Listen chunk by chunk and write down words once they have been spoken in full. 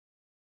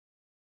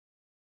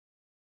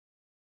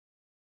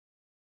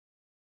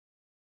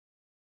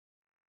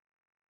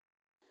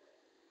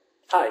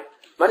Hi,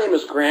 my name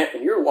is Grant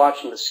and you're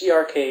watching the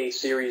CRK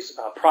series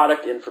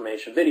product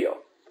information video.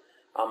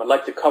 I'd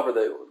like to cover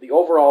the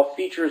overall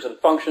features and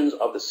functions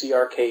of the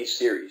CRK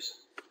series.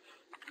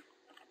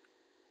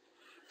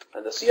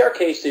 And the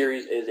CRK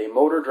series is a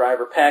motor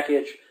driver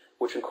package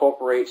which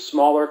incorporates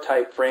smaller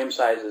type frame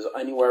sizes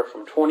anywhere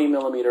from 20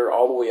 millimeter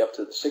all the way up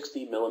to the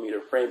 60 millimeter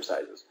frame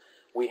sizes.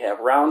 We have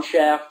round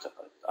shaft,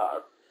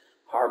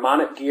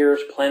 harmonic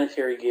gears,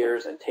 planetary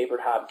gears, and tapered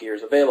hob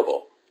gears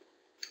available.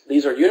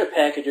 These are unit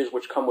packages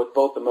which come with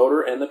both the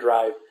motor and the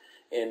drive,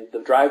 and the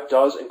drive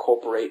does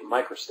incorporate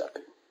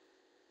microstepping.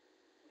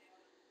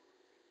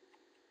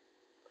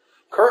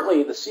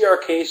 Currently, the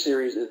CRK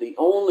series is the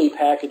only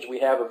package we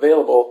have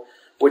available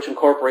which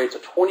incorporates a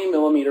 20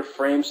 millimeter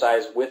frame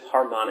size with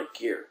harmonic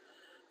gear.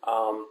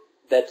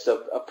 That's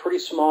a pretty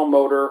small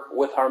motor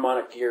with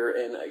harmonic gear,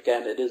 and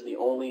again, it is the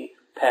only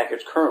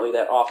package currently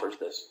that offers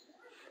this.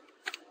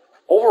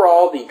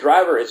 Overall, the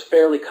driver is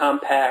fairly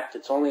compact.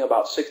 It's only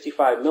about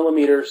 65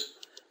 millimeters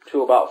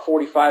to about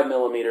 45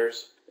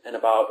 millimeters and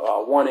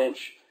about 1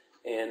 inch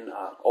in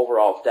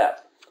overall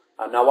depth.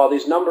 Now, while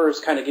these numbers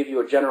kind of give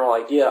you a general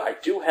idea, I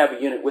do have a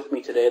unit with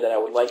me today that I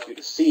would like you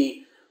to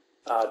see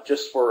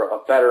just for a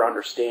better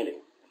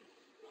understanding.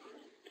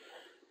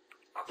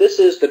 This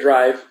is the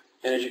drive,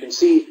 and as you can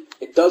see,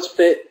 it does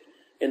fit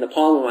in the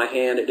palm of my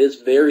hand. It is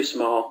very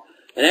small,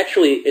 and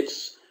actually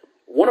it's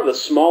one of the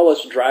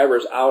smallest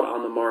drivers out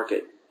on the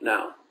market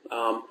now.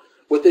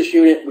 With this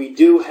unit, we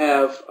do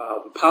have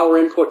the power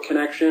input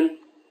connection,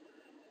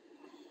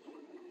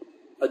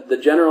 the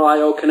general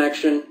I/O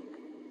connection,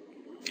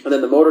 and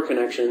then the motor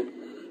connection.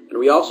 And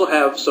we also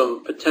have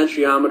some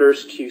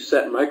potentiometers to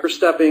set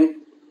microstepping,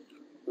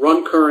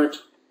 run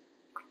current,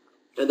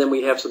 and then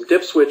we have some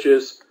dip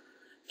switches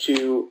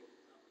to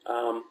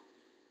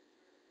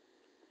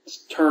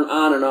turn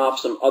on and off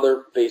some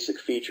other basic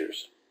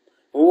features.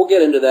 And we'll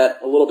get into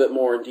that a little bit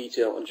more in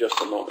detail in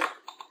just a moment.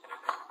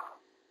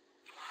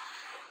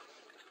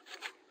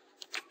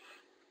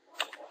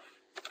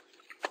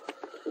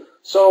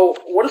 So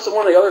one of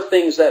the other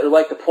things that I'd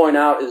like to point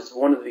out is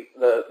one of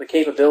the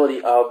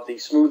capability of the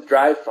smooth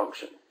drive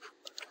function.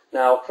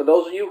 Now, for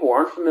those of you who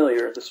aren't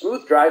familiar, the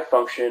smooth drive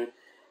function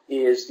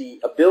is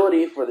the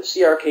ability for the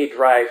CRK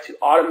drive to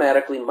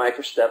automatically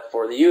microstep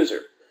for the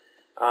user.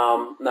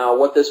 Now,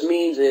 what this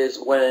means is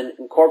when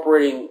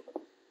incorporating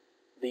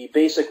the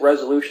basic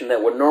resolution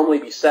that would normally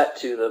be set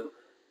to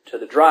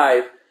the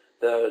drive,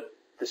 the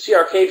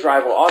CRK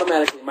drive will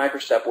automatically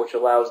microstep, which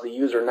allows the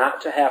user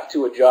not to have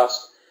to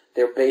adjust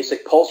their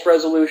basic pulse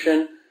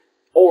resolution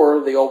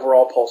or the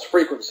overall pulse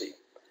frequency.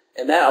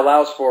 And that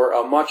allows for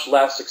a much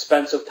less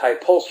expensive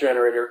type pulse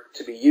generator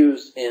to be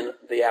used in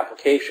the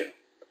application.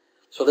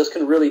 So this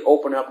can really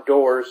open up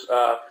doors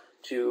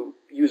to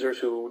users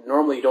who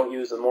normally don't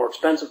use the more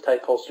expensive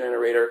type pulse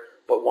generator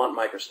but want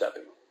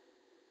microstepping.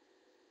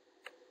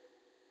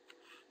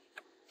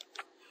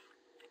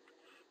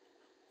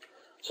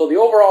 So the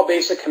overall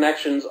basic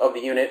connections of the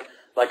unit,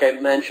 like I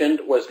mentioned,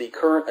 was the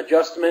current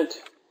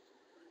adjustment,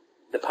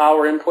 the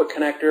power input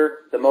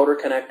connector, the motor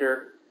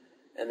connector,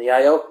 and the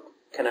I/O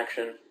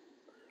connection.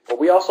 But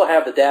we also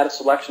have the data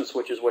selection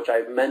switches, which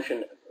I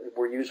mentioned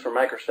were used for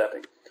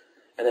microstepping.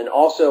 And then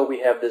also we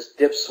have this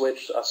dip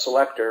switch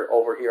selector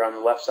over here on the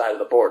left side of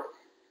the board.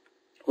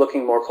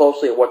 Looking more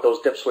closely at what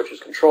those dip switches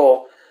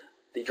control,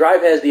 the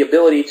drive has the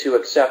ability to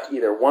accept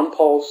either 1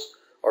 pulse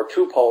or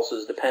 2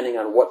 pulses depending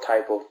on what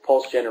type of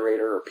pulse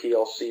generator or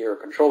PLC or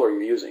controller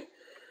you're using.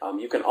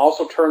 You can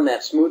also turn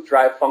that smooth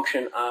drive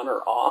function on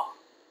or off,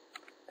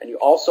 and you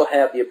also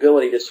have the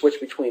ability to switch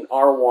between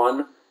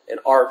R1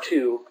 and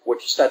R2,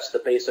 which sets the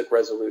basic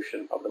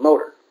resolution of the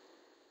motor.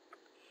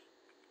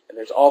 And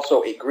there's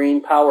also a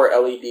green power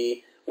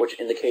LED, which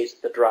indicates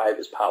the drive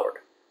is powered.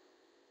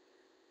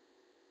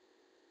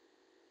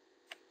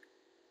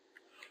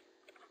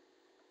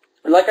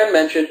 And like I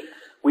mentioned,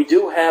 we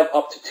do have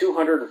up to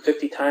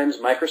 250 times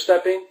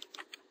microstepping,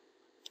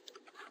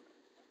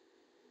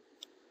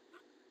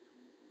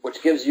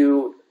 which gives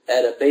you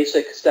at a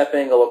basic step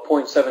angle of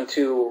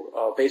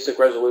 0.72 basic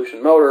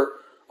resolution motor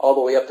all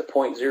the way up to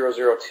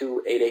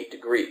 0.00288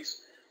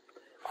 degrees.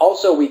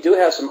 Also, we do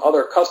have some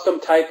other custom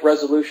type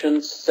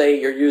resolutions. Say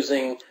you're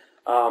using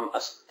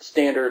a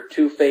standard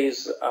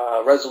 2-phase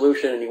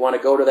resolution and you want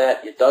to go to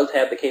that. It does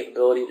have the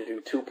capability to do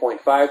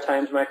 2.5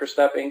 times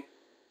microstepping,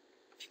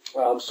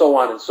 so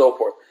on and so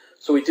forth.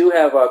 So we do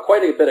have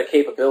quite a bit of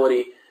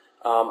capability,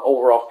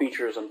 overall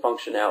features and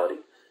functionality.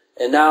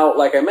 And now,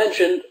 like I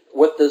mentioned,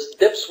 with this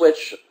dip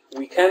switch,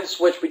 we can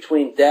switch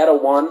between data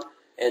 1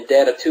 and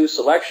data 2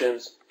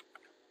 selections.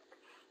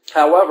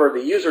 However,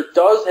 the user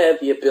does have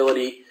the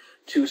ability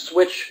to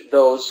switch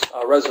those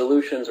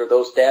resolutions or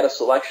those data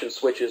selection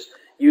switches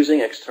using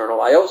external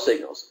I/O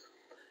signals.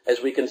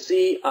 As we can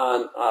see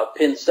on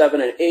pin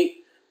 7 and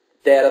 8,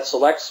 data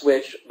select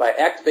switch, by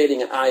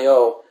activating an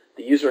I/O,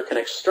 the user can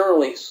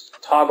externally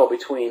toggle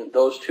between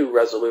those 2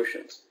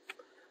 resolutions.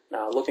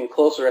 Now, looking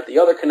closer at the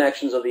other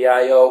connections of the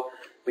I/O,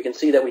 we can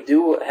see that we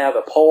do have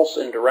a pulse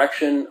and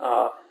direction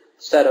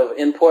set of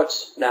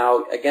inputs.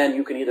 Now, again,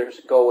 you can either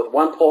go with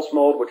one pulse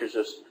mode, which is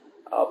just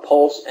a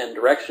pulse and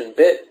direction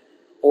bit,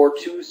 or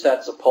 2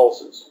 sets of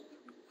pulses.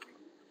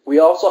 We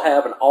also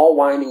have an all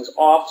windings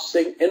off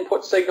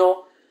input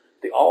signal.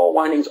 The all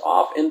windings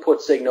off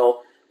input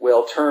signal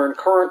will turn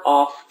current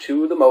off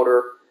to the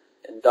motor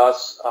and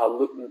thus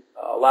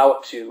allow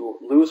it to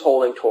lose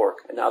holding torque.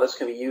 And now this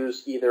can be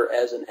used either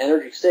as an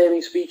energy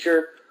savings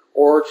feature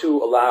or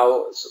to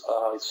allow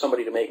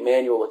somebody to make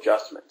manual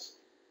adjustments.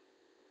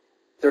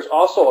 There's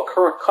also a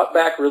current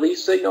cutback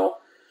release signal.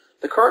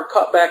 The current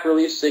cutback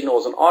release signal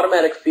is an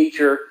automatic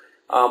feature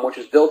which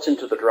is built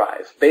into the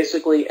drive.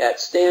 Basically,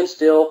 at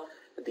standstill,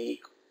 the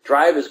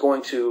drive is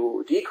going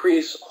to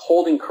decrease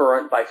holding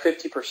current by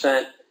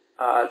 50%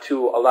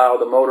 to allow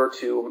the motor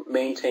to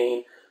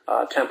maintain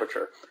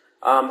temperature.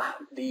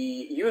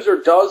 The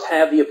user does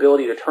have the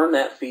ability to turn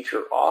that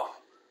feature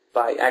off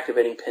by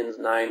activating pins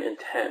 9 and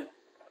 10.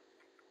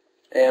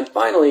 And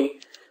finally,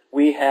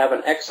 we have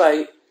an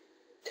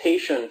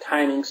excitation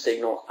timing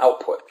signal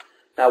output.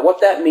 Now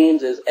what that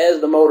means is as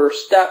the motor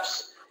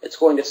steps, it's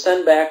going to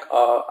send back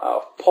a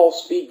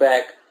pulse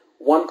feedback,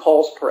 1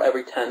 pulse per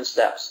every 10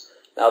 steps.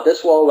 Now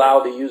this will allow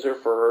the user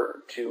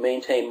to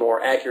maintain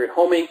more accurate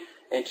homing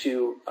and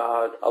to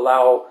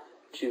allow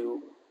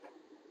to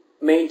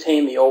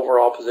maintain the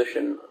overall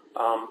position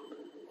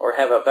or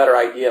have a better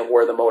idea of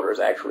where the motor is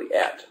actually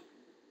at.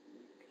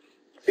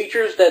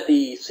 Features that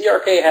the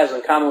CRK has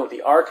in common with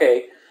the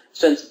RK,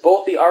 since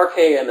both the RK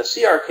and the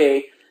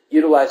CRK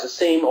utilize the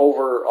same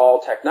overall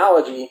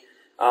technology,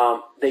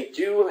 they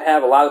do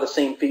have a lot of the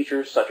same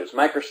features such as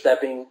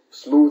microstepping,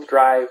 smooth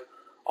drive,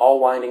 all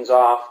windings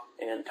off,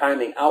 and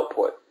timing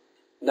output.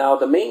 Now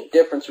the main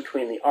difference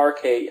between the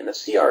RK and the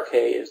CRK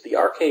is the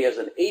RK is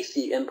an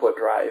AC input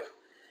drive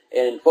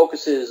and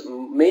focuses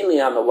mainly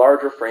on the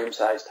larger frame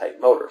size type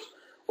motors,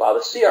 while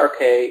the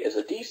CRK is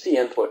a DC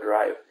input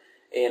drive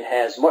and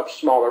has much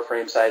smaller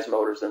frame size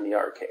motors than the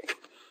RK.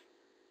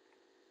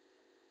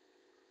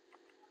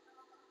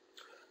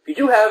 If you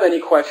do have any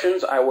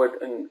questions, I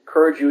would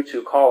encourage you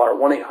to call our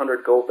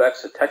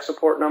 1-800-GO-VEXA tech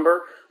support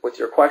number with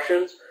your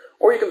questions,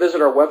 or you can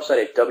visit our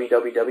website at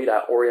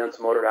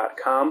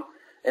www.orientalmotor.com.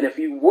 And if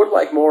you would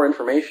like more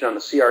information on the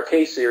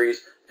CRK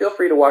series, feel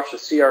free to watch the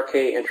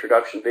CRK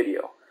introduction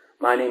video.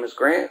 My name is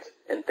Grant,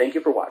 and thank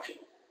you for watching.